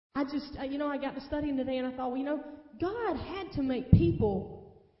I got to studying today and I thought, God had to make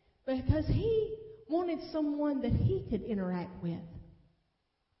people because He wanted someone that He could interact with.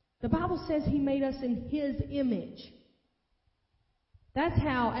 The Bible says He made us in His image. That's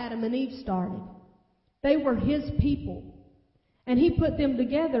how Adam and Eve started. They were His people. And He put them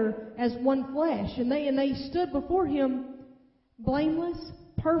together as one flesh. And they stood before Him blameless,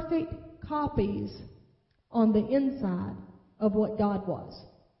 perfect copies on the inside of what God was.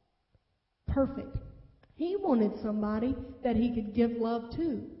 Perfect. He wanted somebody that He could give love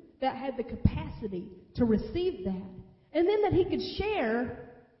to, that had the capacity to receive that. And then that He could share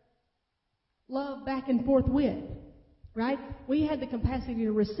love back and forth with. Right? We had the capacity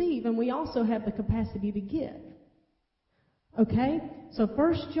to receive, and we also have the capacity to give. Okay? So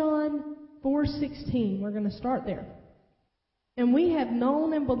 1 John 4:16, we're going to start there. And we have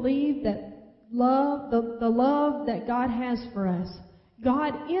known and believed that love, the love that God has for us.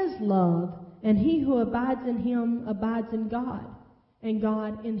 God is love, and he who abides in Him abides in God, and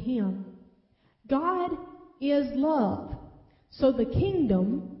God in him. God is love. So the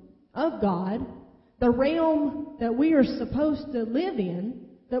kingdom of God, the realm that we are supposed to live in,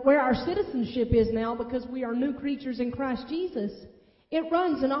 that where our citizenship is now because we are new creatures in Christ Jesus, it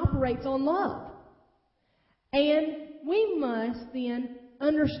runs and operates on love. And we must then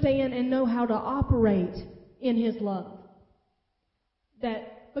understand and know how to operate in His love.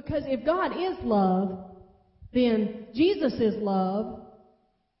 Because if God is love, then Jesus is love,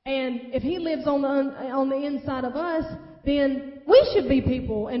 and if He lives on the inside of us, then we should be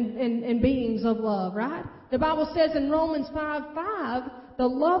people and beings of love, right? The Bible says in Romans 5:5, the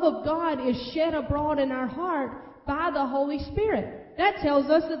love of God is shed abroad in our heart by the Holy Spirit. That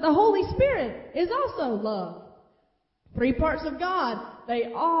tells us that the Holy Spirit is also love. 3 parts of God,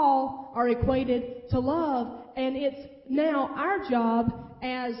 they all are equated to love, and it's now our job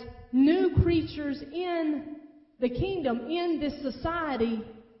as new creatures in the kingdom, in this society,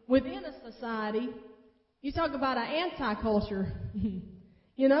 within a society. You talk about an anti-culture.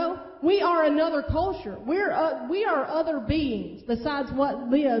 We are another culture. We are other beings besides what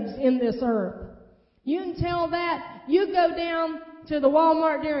lives in this earth. You can tell that. You go down to the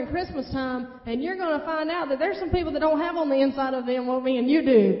Walmart during Christmas time, and you're going to find out that there's some people that don't have on the inside of them what me and you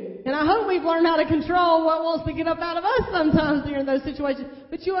do. And I hope we've learned how to control what wants to get up out of us sometimes during those situations.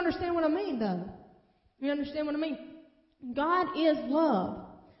 But you understand what I mean, though. You understand what I mean? God is love.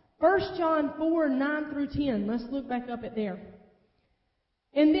 1 John 4:9-10. Let's look back up at there.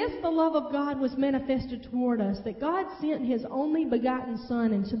 In this the love of God was manifested toward us, that God sent His only begotten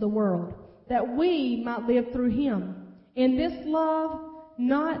Son into the world, that we might live through Him. In this love,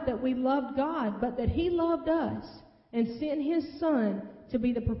 not that we loved God, but that He loved us and sent His Son to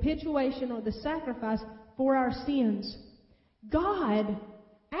be the propitiation or the sacrifice for our sins. God,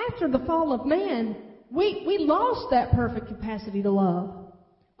 after the fall of man, we lost that perfect capacity to love.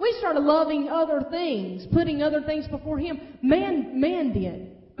 We started loving other things, putting other things before Him. Man did.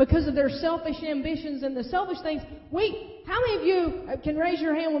 Because of their selfish ambitions and the selfish things. How many of you can raise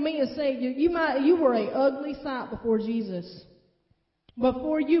your hand with me and say you were an ugly sight before Jesus?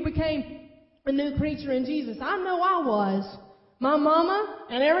 Before you became a new creature in Jesus. I know I was. My mama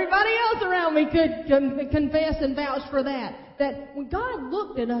and everybody else around me could confess and vouch for that. That when God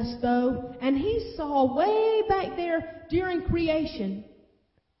looked at us, though, and He saw way back there during creation,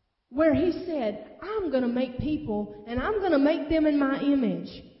 where He said, I'm going to make people, and I'm going to make them in my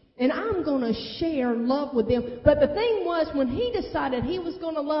image, and I'm going to share love with them. But the thing was, when He decided He was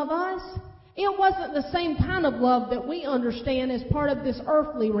going to love us, it wasn't the same kind of love that we understand as part of this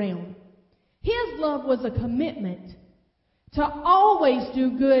earthly realm. His love was a commitment to always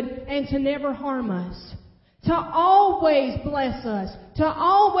do good and to never harm us, to always bless us, to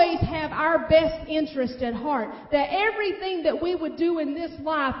always have our best interest at heart, that everything that we would do in this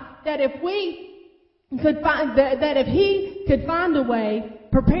life, that if He could find a way,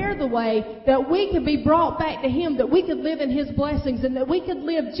 prepare the way, that we could be brought back to Him, that we could live in His blessings, and that we could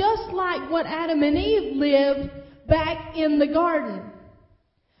live just like what Adam and Eve lived back in the garden.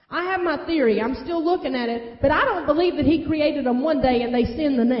 I have my theory. I'm still looking at it, but I don't believe that He created them one day and they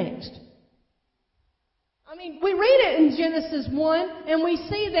sinned the next. I mean, we read it in Genesis 1, and we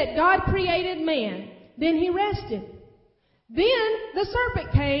see that God created man. Then He rested. Then the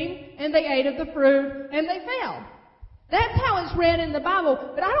serpent came, and they ate of the fruit, and they fell. That's how it's read in the Bible.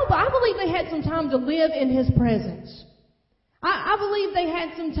 But I believe they had some time to live in His presence. I believe they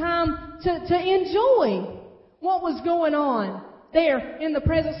had some time to enjoy what was going on there in the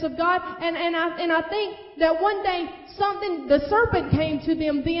presence of God. And I think that one day the serpent came to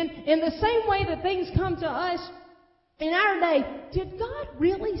them then in the same way that things come to us in our day, did God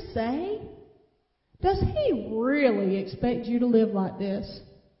really say? Does He really expect you to live like this?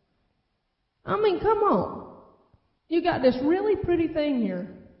 I mean, come on. You got this really pretty thing here.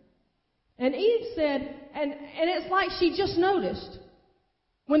 And Eve said, and it's like she just noticed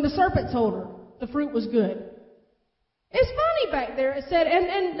when the serpent told her the fruit was good. It's funny back there. It said,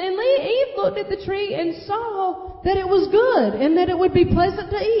 and Eve looked at the tree and saw that it was good and that it would be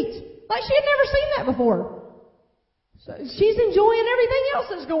pleasant to eat. Like she had never seen that before. So she's enjoying everything else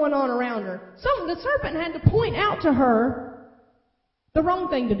that's going on around her. So the serpent had to point out to her the wrong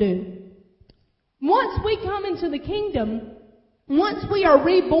thing to do. Once we come into the kingdom, once we are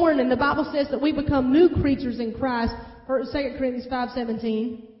reborn, and the Bible says that we become new creatures in Christ, 2 Corinthians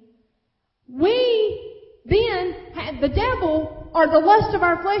 5:17, we then, the devil or the lust of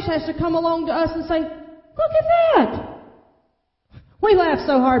our flesh has to come along to us and say, look at that. We laughed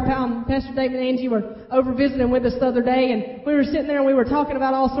so hard. Pastor Dave and Angie were over visiting with us the other day, and we were sitting there and we were talking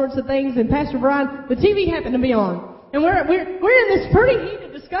about all sorts of things, and Pastor Brian, the TV happened to be on. And we're in this pretty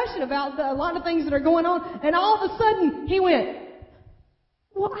heated discussion about a lot of things that are going on, and all of a sudden he went,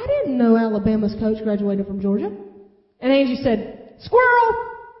 well, I didn't know Alabama's coach graduated from Georgia. And Angie said, squirrel!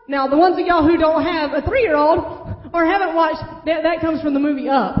 Now, the ones of y'all who don't have a 3-year-old or haven't watched, that comes from the movie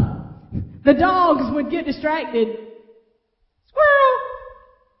Up. The dogs would get distracted. Squirrel!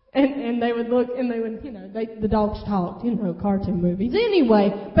 And they would look, and they would, the dogs talked, cartoon movies.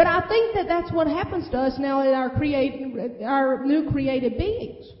 Anyway, but I think that that's what happens to us now in our new created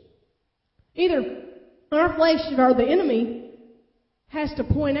beings. Either our flesh or the enemy has to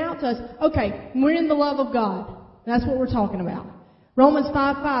point out to us, okay, we're in the love of God. That's what we're talking about. Romans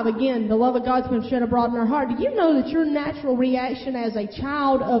 5:5, again, the love of God's been shed abroad in our heart. Do you know that your natural reaction as a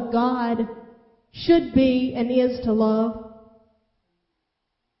child of God should be and is to love?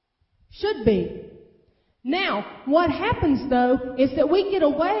 Should be. Now, what happens, though, is that we get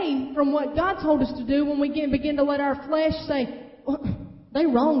away from what God told us to do when we begin to let our flesh say, well, they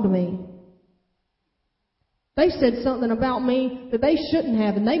wronged me. They said something about me that they shouldn't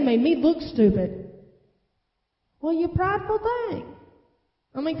have, and they made me look stupid. Well, you prideful thing.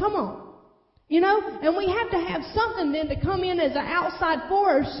 I mean, come on. And we have to have something then to come in as an outside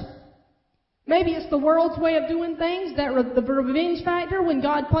force. Maybe it's the world's way of doing things, the revenge factor, when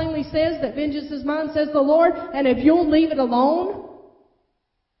God plainly says that vengeance is mine, says the Lord, and if you'll leave it alone,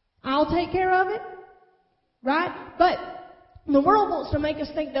 I'll take care of it. Right? But the world wants to make us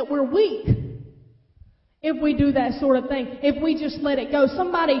think that we're weak if we do that sort of thing, if we just let it go.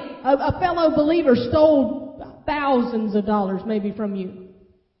 Somebody, a fellow believer, stole thousands of dollars maybe from you.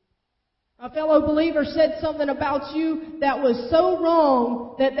 A fellow believer said something about you that was so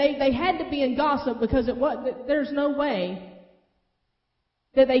wrong that they had to be in gossip because there's no way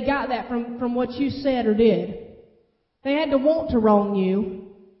that they got that from what you said or did. They had to want to wrong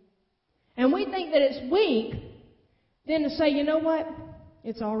you. And we think that it's weak then to say, you know what?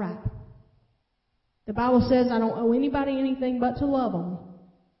 It's all right. The Bible says I don't owe anybody anything but to love them.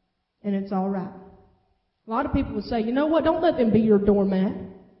 And it's all right. A lot of people would say, you know what? Don't let them be your doormat.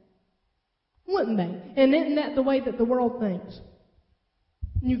 Wouldn't they? And isn't that the way that the world thinks?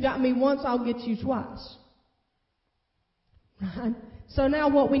 You got me once, I'll get you twice. Right? So now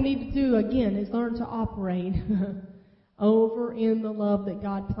what we need to do again is learn to operate over in the love that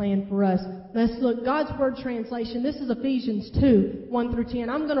God planned for us. Let's look, God's Word translation. This is Ephesians 2, 1 through 10.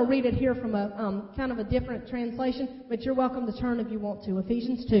 I'm going to read it here from a kind of a different translation, but you're welcome to turn if you want to.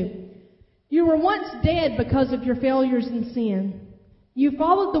 Ephesians 2. You were once dead because of your failures and sin. You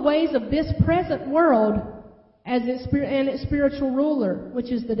followed the ways of this present world and its spiritual ruler,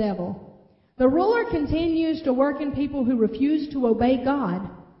 which is the devil. The ruler continues to work in people who refuse to obey God.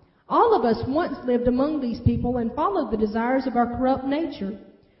 All of us once lived among these people and followed the desires of our corrupt nature.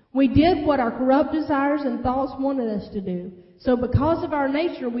 We did what our corrupt desires and thoughts wanted us to do. So because of our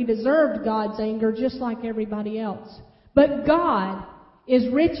nature, we deserved God's anger just like everybody else. But God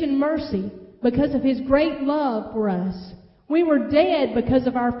is rich in mercy because of His great love for us. We were dead because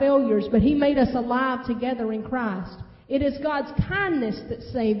of our failures, but He made us alive together in Christ. It is God's kindness that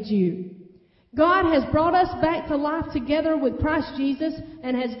saved you. God has brought us back to life together with Christ Jesus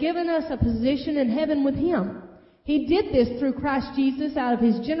and has given us a position in heaven with Him. He did this through Christ Jesus out of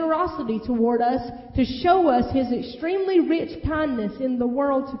His generosity toward us to show us His extremely rich kindness in the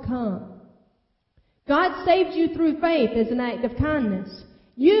world to come. God saved you through faith as an act of kindness.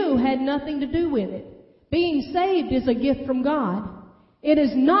 You had nothing to do with it. Being saved is a gift from God. It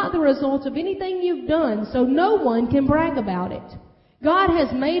is not the result of anything you've done, so no one can brag about it. God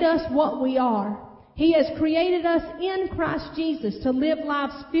has made us what we are. He has created us in Christ Jesus to live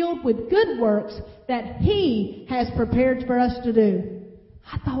lives filled with good works that He has prepared for us to do.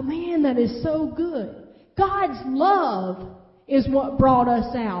 I thought, man, that is so good. God's love is what brought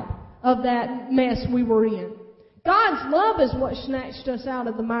us out of that mess we were in. God's love is what snatched us out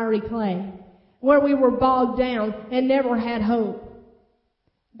of the miry clay, where we were bogged down and never had hope.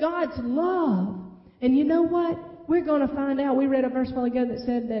 God's love. And you know what? We're going to find out. We read a verse a while ago that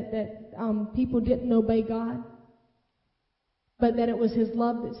said that people didn't obey God, but that it was His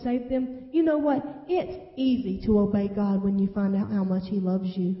love that saved them. You know what? It's easy to obey God when you find out how much He loves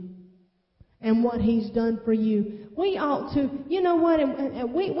you and what He's done for you. We ought to, you know what?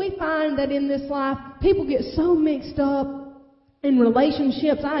 And we find that in this life, people get so mixed up in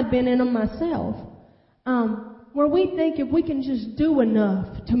relationships. I had been in them myself, where we think if we can just do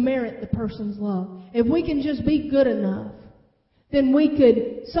enough to merit the person's love, if we can just be good enough, then we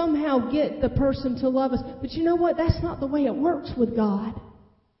could somehow get the person to love us. But you know what? That's not the way it works with God.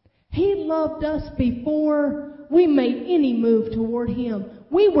 He loved us before we made any move toward Him.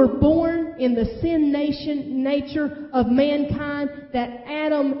 We were born in the sin nature of mankind that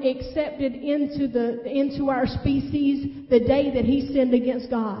Adam accepted into our species the day that he sinned against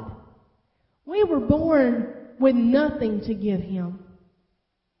God. We were born with nothing to give Him,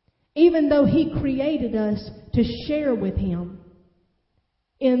 even though He created us to share with Him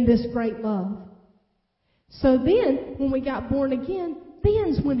in this great love. So then, when we got born again,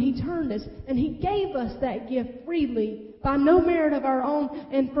 then's when He turned us, and He gave us that gift freely, by no merit of our own.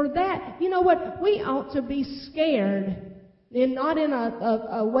 And for that, you know what? We ought to be scared, and not in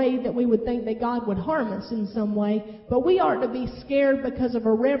a way that we would think that God would harm us in some way, but we ought to be scared because of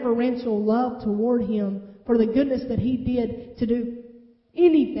a reverential love toward Him for the goodness that He did to do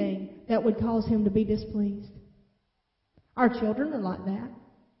anything that would cause Him to be displeased. Our children are like that.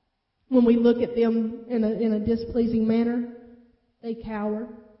 When we look at them in a displeasing manner, they cower.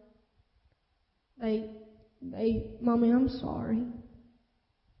 They, Mommy, I'm sorry.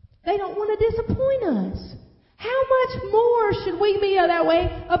 They don't want to disappoint us. How much more should we be that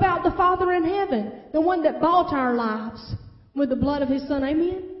way about the Father in heaven, the one that bought our lives with the blood of His Son?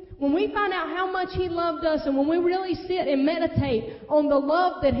 Amen? When we find out how much He loved us, and when we really sit and meditate on the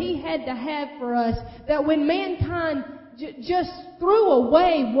love that He had to have for us, that when mankind just threw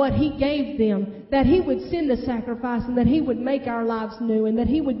away what He gave them, that He would send the sacrifice, and that He would make our lives new, and that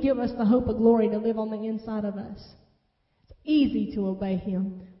He would give us the hope of glory to live on the inside of us. It's easy to obey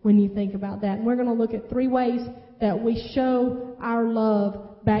Him when you think about that. And we're going to look at 3 ways that we show our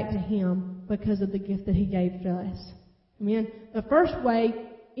love back to Him because of the gift that He gave to us. Amen. The first way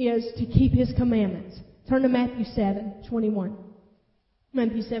is to keep His commandments. Turn to Matthew 7:21.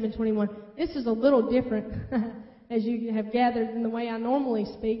 Matthew 7:21. This is a little different, as you have gathered, in the way I normally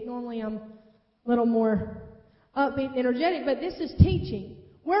speak. Normally I'm a little more upbeat and energetic, but this is teaching.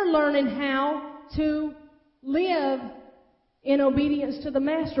 We're learning how to live in obedience to the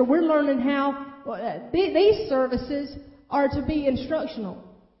Master. We're learning how these services are to be instructional.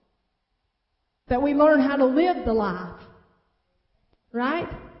 That we learn how to live the life. Right?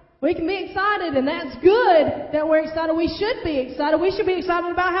 We can be excited, and that's good that we're excited. We should be excited. We should be excited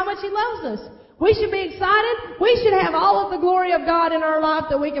about how much He loves us. We should be excited. We should have all of the glory of God in our life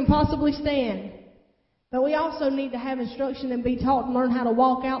that we can possibly stand. But we also need to have instruction and be taught and learn how to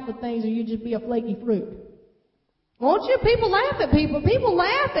walk out the things, or you just be a flaky fruit. Won't you? People laugh at people. People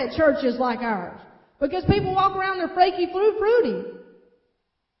laugh at churches like ours because people walk around they're flaky fruity.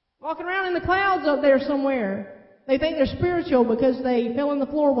 Walking around in the clouds up there somewhere. They think they're spiritual because they fell on the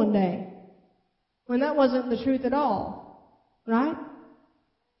floor one day, when that wasn't the truth at all. Right?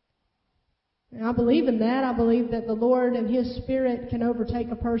 And I believe in that. I believe that the Lord and His Spirit can overtake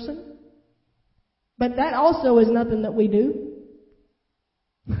a person. But that also is nothing that we do.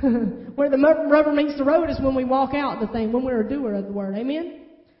 Where the rubber meets the road is when we walk out the thing, when we're a doer of the word. Amen?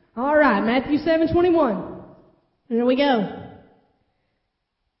 All right, Matthew 7:21. Here we go.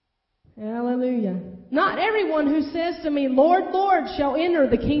 Hallelujah. Not everyone who says to me, Lord, Lord, shall enter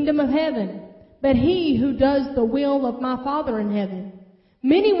the kingdom of heaven, but he who does the will of my Father in heaven.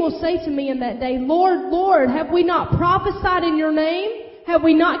 Many will say to me in that day, Lord, Lord, have we not prophesied in your name? Have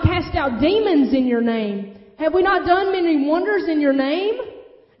we not cast out demons in your name? Have we not done many wonders in your name?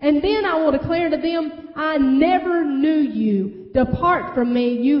 And then I will declare to them, I never knew you. Depart from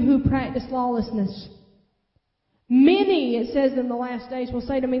me, you who practice lawlessness. Many, it says in the last days, will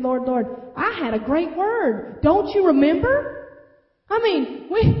say to me, Lord, Lord, I had a great word. Don't you remember? I mean,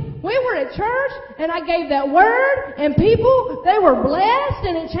 we were at church, and I gave that word, and people, they were blessed,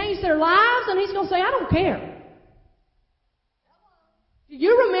 and it changed their lives, and He's going to say, I don't care. Do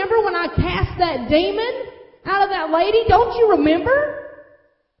you remember when I cast that demon out of that lady? Don't you remember?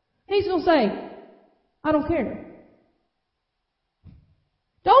 He's going to say, I don't care.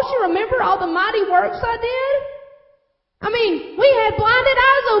 Don't you remember all the mighty works I did? I mean, we had blinded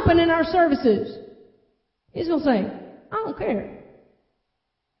eyes open in our services. He's going to say, I don't care.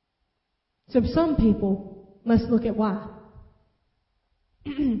 So some people must look at why.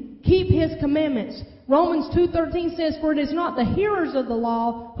 Keep His commandments. Romans 2:13 says, for it is not the hearers of the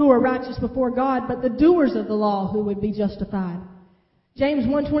law who are righteous before God, but the doers of the law who would be justified. James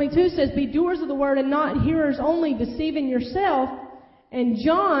 1:22 says, be doers of the word and not hearers only, deceiving yourself. And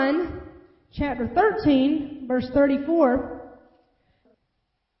John chapter 13, verse 34,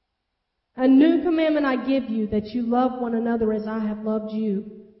 a new commandment I give you, that you love one another as I have loved you,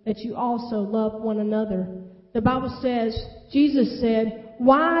 that you also love one another. The Bible says, Jesus said,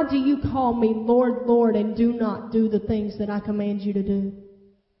 why do you call me Lord, Lord, and do not do the things that I command you to do?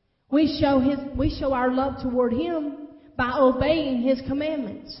 We show our love toward Him by obeying His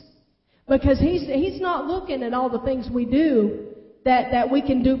commandments. Because He's not looking at all the things we do that we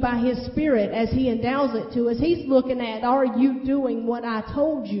can do by His Spirit as He endows it to us. He's looking at, are you doing what I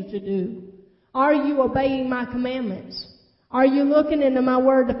told you to do? Are you obeying my commandments? Are you looking into my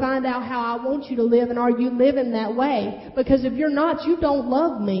word to find out how I want you to live, and are you living that way? Because if you're not, you don't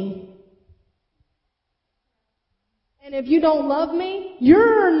love me. And if you don't love me,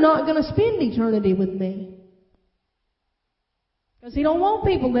 you're not going to spend eternity with me. Because He don't want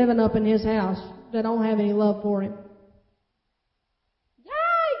people living up in His house that don't have any love for Him.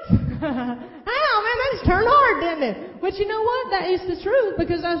 Yikes! Oh man, that just turned hard, didn't it? But you know what? That is the truth,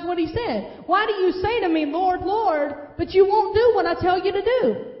 because that's what He said. Why do you say to me, Lord, Lord, but you won't do what I tell you to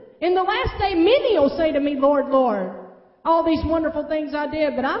do? In the last day, many will say to me, Lord, Lord, all these wonderful things I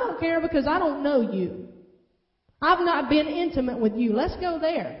did, but I don't care because I don't know you. I've not been intimate with you. Let's go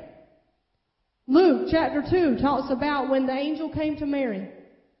there. Luke chapter 2 talks about when the angel came to Mary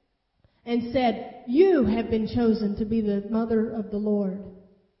and said, you have been chosen to be the mother of the Lord.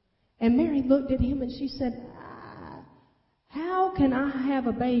 And Mary looked at him and she said, how can I have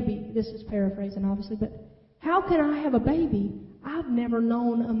a baby? This is paraphrasing, obviously, but how can I have a baby? I've never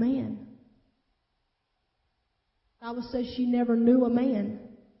known a man. The Bible says she never knew a man.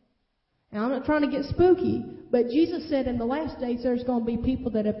 Now, I'm not trying to get spooky, but Jesus said in the last days there's going to be people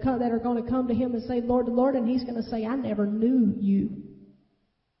that are going to come to Him and say, Lord, the Lord, and He's going to say, I never knew you.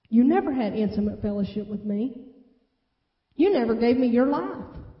 You never had intimate fellowship with me. You never gave me your life.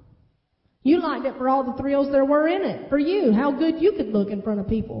 You liked it for all the thrills there were in it. For you, how good you could look in front of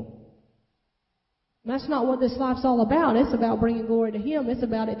people. That's not what this life's all about. It's about bringing glory to Him. It's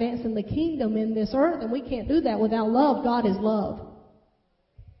about advancing the kingdom in this earth, and we can't do that without love. God is love.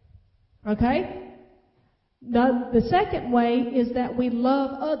 Okay? The second way is that we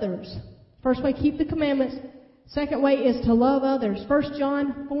love others. First way, keep the commandments. Second way is to love others. 1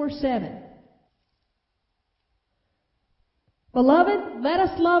 John 4:7. Beloved, let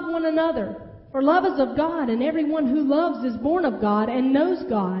us love one another. For love is of God, and everyone who loves is born of God and knows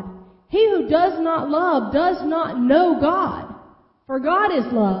God. He who does not love does not know God, for God is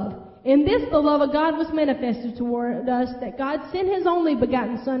love. In this the love of God was manifested toward us, that God sent His only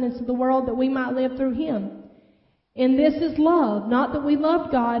begotten Son into the world that we might live through Him. In this is love, not that we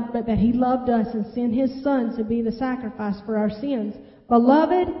loved God, but that He loved us and sent His Son to be the sacrifice for our sins.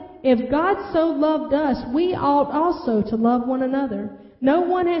 Beloved, if God so loved us, we ought also to love one another. No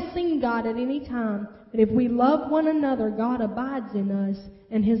one has seen God at any time, but if we love one another, God abides in us,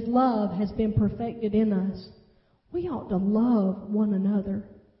 and His love has been perfected in us. We ought to love one another.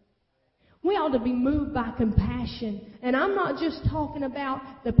 We ought to be moved by compassion. And I'm not just talking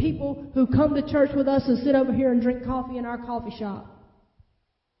about the people who come to church with us and sit over here and drink coffee in our coffee shop.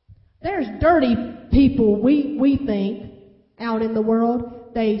 There's dirty people, we think, out in the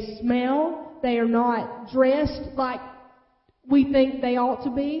world. They smell. They are not dressed like we think they ought to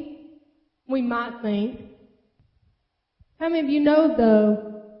be. We might think. How many of you know,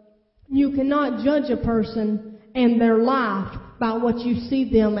 though, you cannot judge a person and their life by what you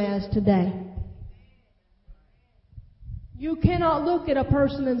see them as today? You cannot look at a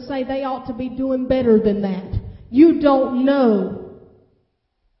person and say they ought to be doing better than that. You don't know.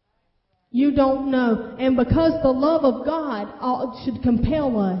 You don't know. And because the love of God should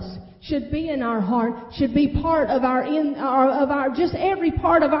compel us, should be in our heart, should be part of our just every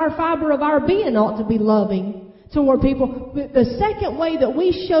part of our fiber of our being ought to be loving toward people. The second way that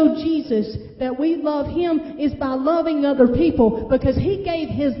we show Jesus that we love Him is by loving other people, because He gave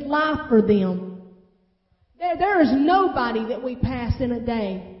His life for them. There is nobody that we pass in a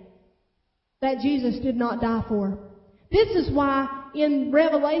day that Jesus did not die for. This is why in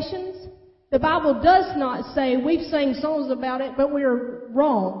Revelations, the Bible does not say, we've sang songs about it, but we're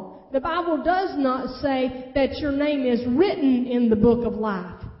wrong. The Bible does not say that your name is written in the book of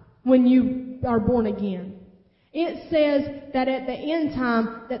life when you are born again. It says that at the end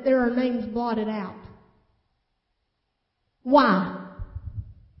time that there are names blotted out. Why?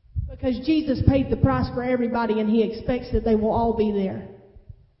 Because Jesus paid the price for everybody and He expects that they will all be there.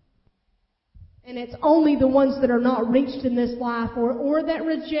 And it's only the ones that are not reached in this life or that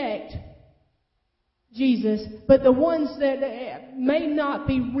reject Jesus, but the ones that may not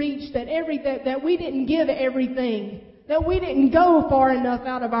be reached, that we didn't give everything, that we didn't go far enough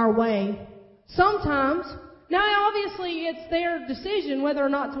out of our way. Sometimes, now obviously it's their decision whether or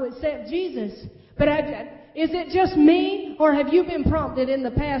not to accept Jesus, but is it just me, or have you been prompted in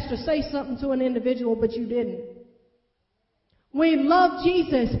the past to say something to an individual but you didn't? We love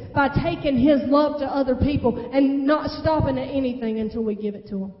Jesus by taking His love to other people and not stopping at anything until we give it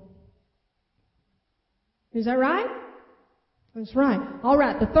to Him. Is that right? That's right. All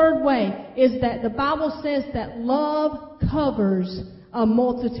right, the third way is that the Bible says that love covers a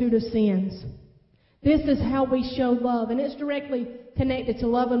multitude of sins. This is how we show love, and it's directly connected to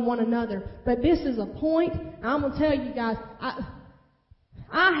loving one another. But this is a point, I'm going to tell you guys,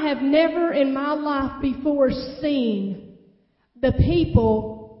 I have never in my life before seen the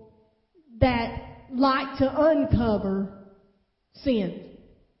people that like to uncover sin.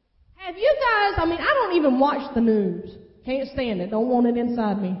 Have you guys, I don't even watch the news. Can't stand it. Don't want it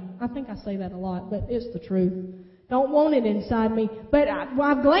inside me. I think I say that a lot, but it's the truth. Don't want it inside me. But I've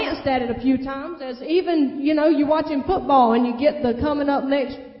glanced at it a few times as even, you're watching football and you get the coming up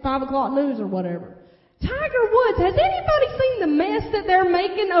next 5 o'clock news or whatever. Tiger Woods. Has anybody seen the mess that they're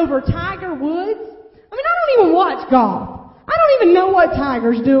making over Tiger Woods? I don't even watch golf. I don't even know what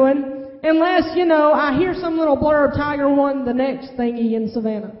Tiger's doing unless, I hear some little blurb, Tiger won the next thingy in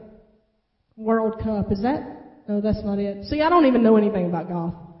Savannah. World Cup. Is that? No, that's not it. See, I don't even know anything about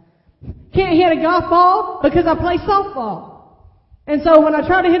golf. Can't hit a golf ball because I play softball. And so when I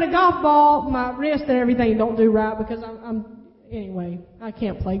try to hit a golf ball, my wrist and everything don't do right because anyway, I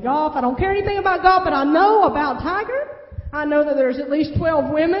can't play golf. I don't care anything about golf, but I know about Tiger. I know that there's at least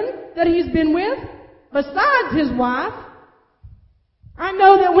 12 women that he's been with besides his wife. I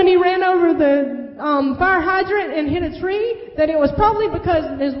know that when he ran over the fire hydrant and hit a tree, that it was probably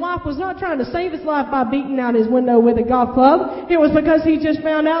because his wife was not trying to save his life by beating out his window with a golf club. It was because he just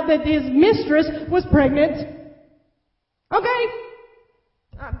found out that his mistress was pregnant. Okay.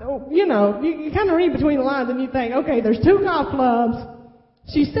 You kind of read between the lines and you think, okay, there's 2 golf clubs.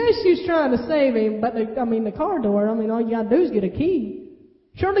 She says she's trying to save him, but the car door, all you gotta do is get a key.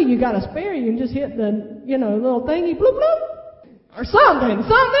 Surely you got a spare, you can just hit the, little thingy, bloop, bloop. Or something.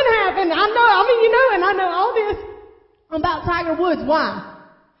 Something happened. And I know all this about Tiger Woods. Why?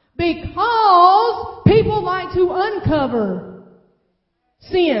 Because people like to uncover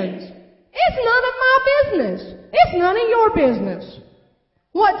sins. It's none of my business. It's none of your business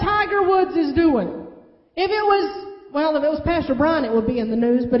what Tiger Woods is doing. If it was Pastor Brian, it would be in the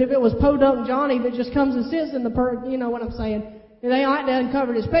news. But if it was Podunk Johnny that just comes and sits in the you know what I'm saying. They like to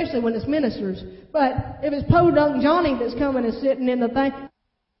uncover it, especially when it's ministers. But if it's Podunk Johnny that's coming and sitting in the thing,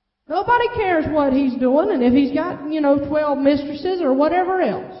 nobody cares what he's doing. And if he's got, 12 mistresses or whatever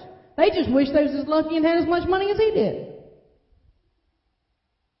else, they just wish they was as lucky and had as much money as he did.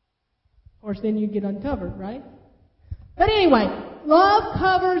 Of course, then you get uncovered, right? But anyway, love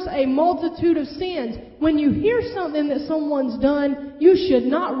covers a multitude of sins. When you hear something that someone's done, you should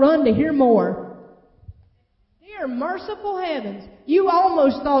not run to hear more. Dear merciful heavens, you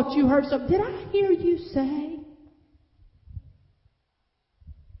almost thought you heard something. Did I hear you say?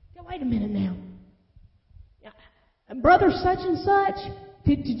 Now, wait a minute now. Brother such and such,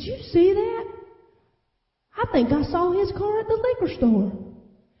 did you see that? I think I saw his car at the liquor store.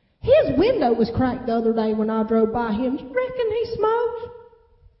 His window was cracked the other day when I drove by him. You reckon he smokes?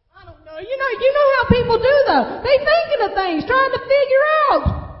 I don't know. You know how people do though. They thinking of things, trying to figure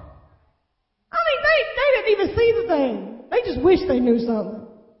out. They didn't even see the thing. They just wish they knew something.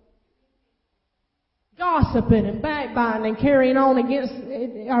 Gossiping and backbiting and carrying on against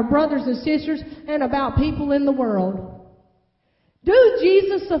our brothers and sisters and about people in the world. Do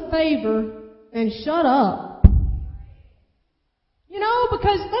Jesus a favor and shut up.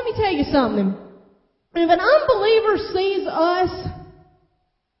 Because let me tell you something. If an unbeliever sees us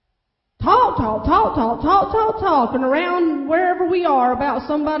talking around wherever we are about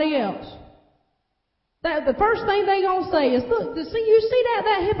somebody else, the first thing they gonna say is, look, you see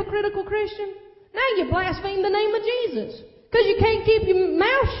that hypocritical Christian? Now you blaspheme the name of Jesus. Because you can't keep your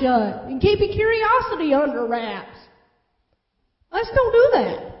mouth shut and keep your curiosity under wraps. Let's don't do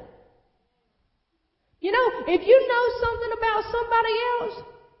that. You know, if you know something about somebody else,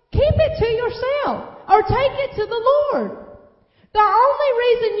 keep it to yourself or take it to the Lord. The only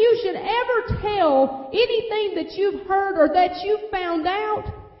reason you should ever tell anything that you've heard or that you've found out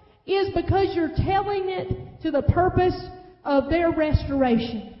is because you're telling it to the purpose of their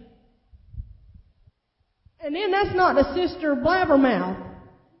restoration. And then that's not the sister blabbermouth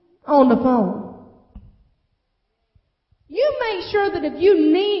on the phone. You make sure that if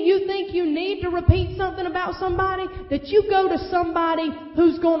you think you need to repeat something about somebody, that you go to somebody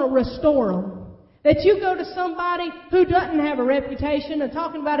who's going to restore them. That you go to somebody who doesn't have a reputation of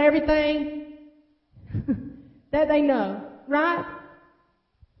talking about everything that they know, right?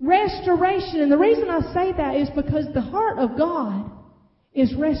 Restoration. And the reason I say that is because the heart of God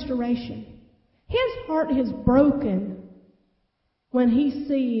is restoration. His heart is broken when He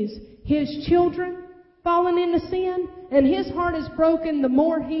sees His children fallen into sin, and His heart is broken the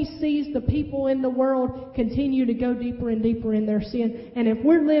more He sees the people in the world continue to go deeper and deeper in their sin. And if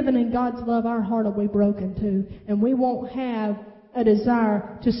we're living in God's love, our heart will be broken too, and we won't have a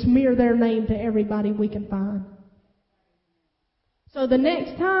desire to smear their name to everybody we can find. So the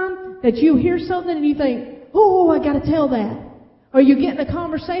next time that you hear something and you think, oh, I got to tell that, or you get in a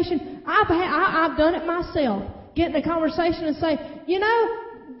conversation, I've done it myself, get in a conversation and say, you know,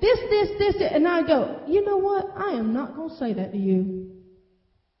 this, and I go, you know what? I am not going to say that to you.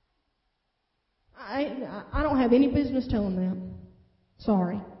 I don't have any business telling them.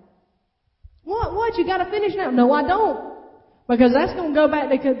 Sorry. What? You got to finish now? No, I don't. Because that's going to go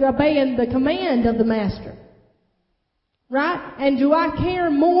back to obeying the command of the master. Right? And do I care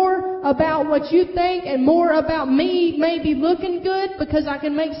more about what you think and more about me maybe looking good because I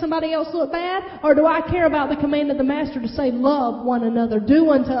can make somebody else look bad? Or do I care about the command of the master to say, love one another, do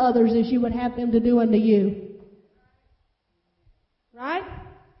unto others as you would have them to do unto you? Right?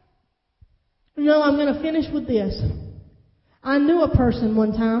 No, I'm going to finish with this. I knew a person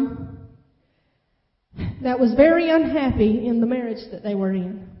one time that was very unhappy in the marriage that they were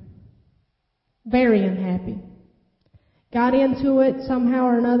in. Very unhappy. Got into it somehow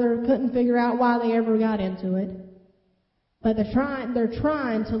or another, couldn't figure out why they ever got into it. But they're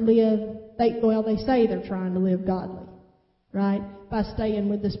trying to live, they say they're trying to live godly, right? By staying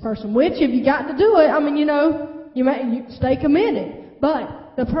with this person, which if you got to do it, I mean, you stay committed.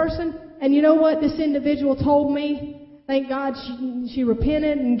 But the person, and you know what this individual told me? Thank God she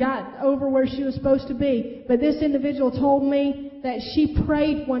repented and got over where she was supposed to be. But this individual told me that she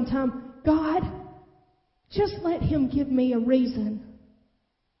prayed one time, God, just let him give me a reason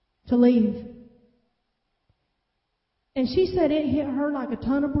to leave. And she said it hit her like a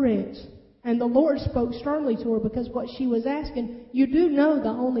ton of bricks. And the Lord spoke sternly to her because what she was asking, you do know the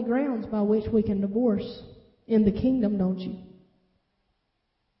only grounds by which we can divorce in the kingdom, don't you?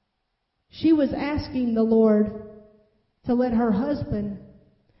 She was asking the Lord to let her husband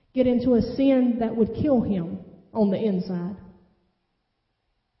get into a sin that would kill him on the inside.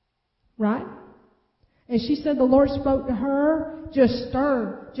 Right? And she said the Lord spoke to her just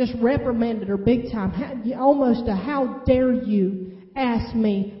stern, just reprimanded her big time, almost a how dare you ask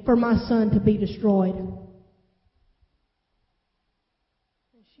me for my son to be destroyed. And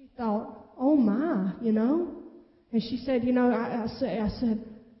she thought, oh my, And she said, I said,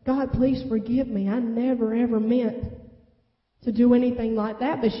 God, please forgive me. I never ever meant to do anything like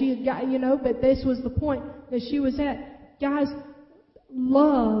that. But she had got, but this was the point that she was at. Guys,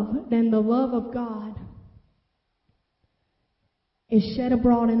 love and the love of God is shed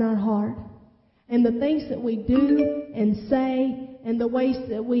abroad in our heart. And the things that we do and say and the ways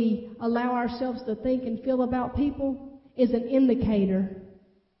that we allow ourselves to think and feel about people is an indicator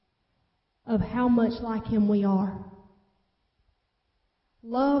of how much like Him we are.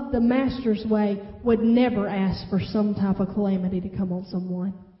 Love the Master's way would never ask for some type of calamity to come on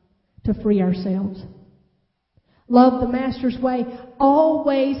someone to free ourselves. Love the Master's way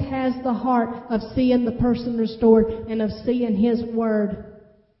always has the heart of seeing the person restored and of seeing His Word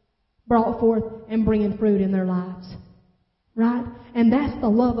brought forth and bringing fruit in their lives. Right? And that's the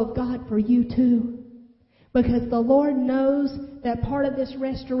love of God for you too. Because the Lord knows that part of this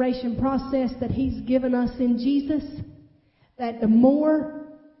restoration process that He's given us in Jesus, that the more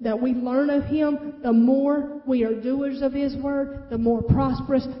that we learn of Him, the more we are doers of His Word, the more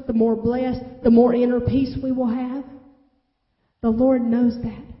prosperous, the more blessed, the more inner peace we will have. The Lord knows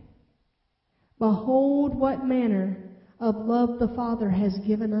that. Behold, what manner of love the Father has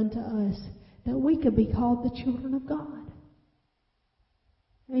given unto us, that we could be called the children of God.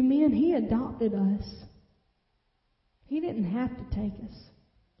 Amen. He adopted us. He didn't have to take us.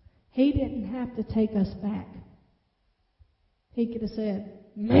 He didn't have to take us back. He could have said,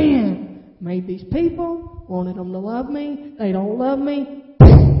 man, made these people, wanted them to love me. They don't love me.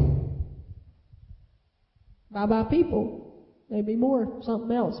 Bye-bye people. Maybe more,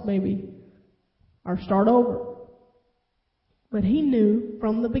 something else maybe. Or start over. But he knew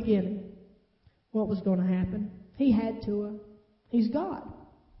from the beginning what was going to happen. He had to. He's God.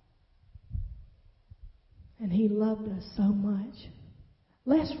 And he loved us so much.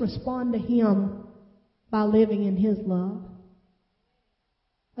 Let's respond to him by living in his love.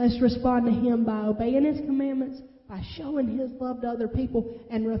 Let's respond to him by obeying his commandments, by showing his love to other people,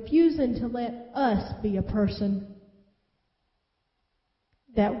 and refusing to let us be a person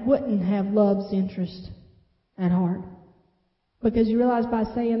that wouldn't have love's interest at heart. Because you realize by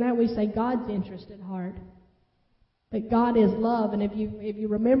saying that, we say God's interest at heart. But God is love, and if you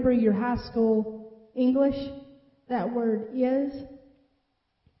remember your high school English, that word is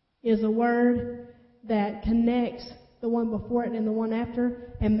a word that connects the one before it and the one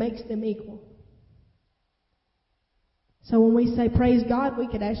after and makes them equal. So when we say praise God, we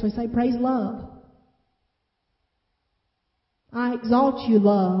could actually say praise love. I exalt you,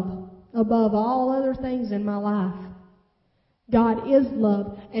 love, above all other things in my life. God is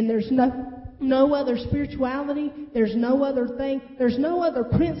love, and there's no other spirituality, there's no other thing, there's no other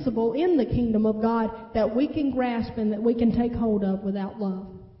principle in the kingdom of God that we can grasp and that we can take hold of without love.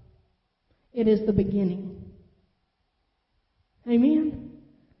 It is the beginning. Amen?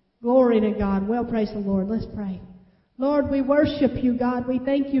 Glory to God. Well, praise the Lord. Let's pray. Lord, we worship you, God. We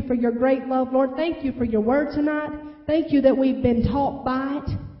thank you for your great love. Lord, thank you for your word tonight. Thank you that we've been taught by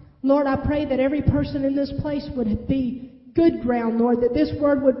it. Lord, I pray that every person in this place would be good ground, Lord, that this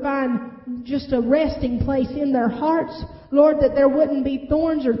word would find just a resting place in their hearts. Lord, that there wouldn't be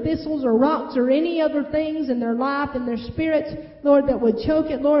thorns or thistles or rocks or any other things in their life and their spirits, Lord, that would choke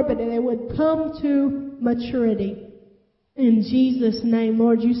it, Lord, but that it would come to maturity. In Jesus' name,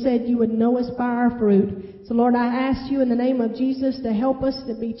 Lord, you said you would know us by our fruit. So, Lord, I ask you in the name of Jesus to help us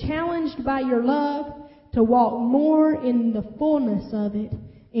to be challenged by your love, to walk more in the fullness of it.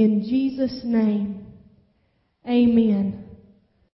 In Jesus' name, amen.